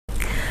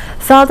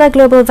Felda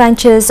Global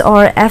Ventures,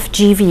 or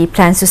FGV,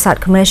 plans to start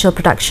commercial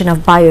production of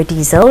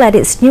biodiesel at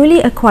its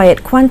newly acquired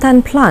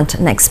Kuantan plant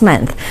next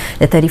month.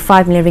 The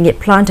 35 million ringgit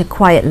plant,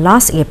 acquired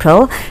last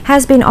April,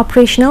 has been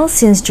operational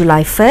since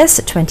July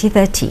 1st,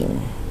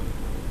 2013.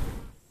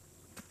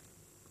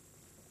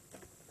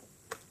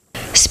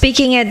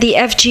 Speaking at the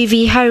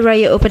FGV Hari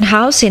Raya Open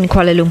House in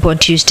Kuala Lumpur on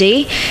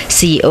Tuesday,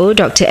 CEO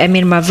Dr.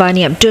 Amir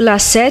Marvani Abdullah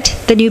said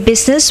the new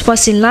business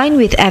was in line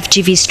with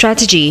FGV's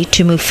strategy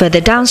to move further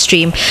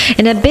downstream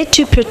in a bid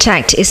to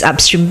protect its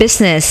upstream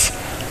business.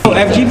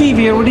 FGV,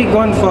 we already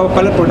gone for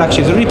pellet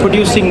production. It's already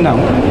producing now,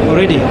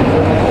 already.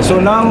 So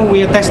now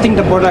we are testing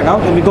the product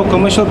out and we go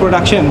commercial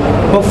production,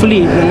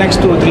 hopefully in the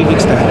next 2 or 3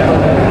 weeks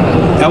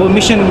time. Our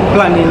mission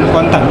plan in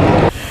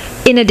Kuantan.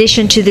 In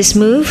addition to this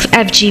move,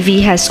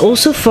 FGV has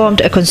also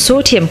formed a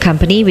consortium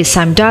company with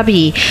Sime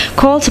Darby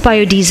called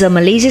Biodiesel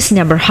Malaysia's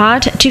Number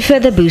Heart to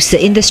further boost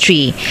the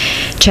industry.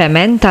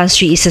 Chairman Tan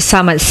Sri Issa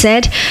Samad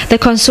said the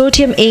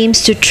consortium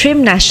aims to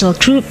trim national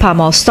crude palm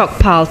oil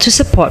stockpile to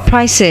support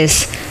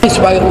prices.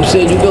 Sebagai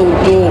usaha juga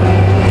untuk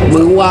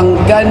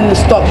menguangkan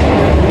stok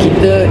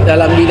kita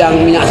dalam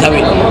bidang minyak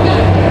sawit.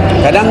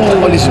 Kadang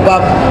oleh sebab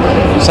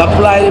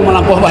supply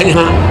melampau banyak,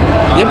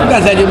 dia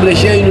bukan saja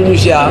Malaysia,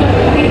 Indonesia,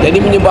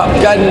 jadi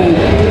menyebabkan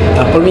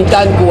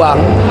permintaan kurang,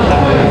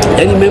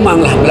 jadi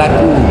memanglah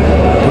berlaku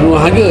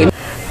penurunan harga.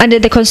 Under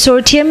the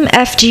consortium,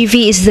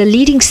 FGV is the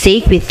leading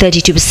stake with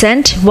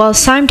 32%, while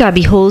Sime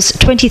Darby holds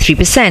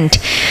 23%.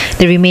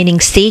 The remaining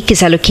stake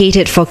is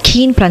allocated for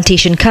keen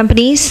plantation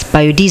companies,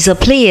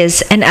 biodiesel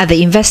players and other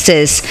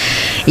investors.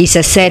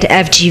 Issa said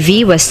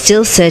FGV was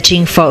still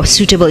searching for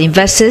suitable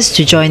investors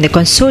to join the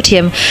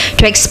consortium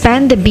to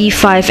expand the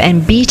B5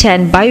 and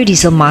B10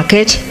 biodiesel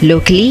market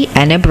locally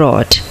and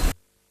abroad.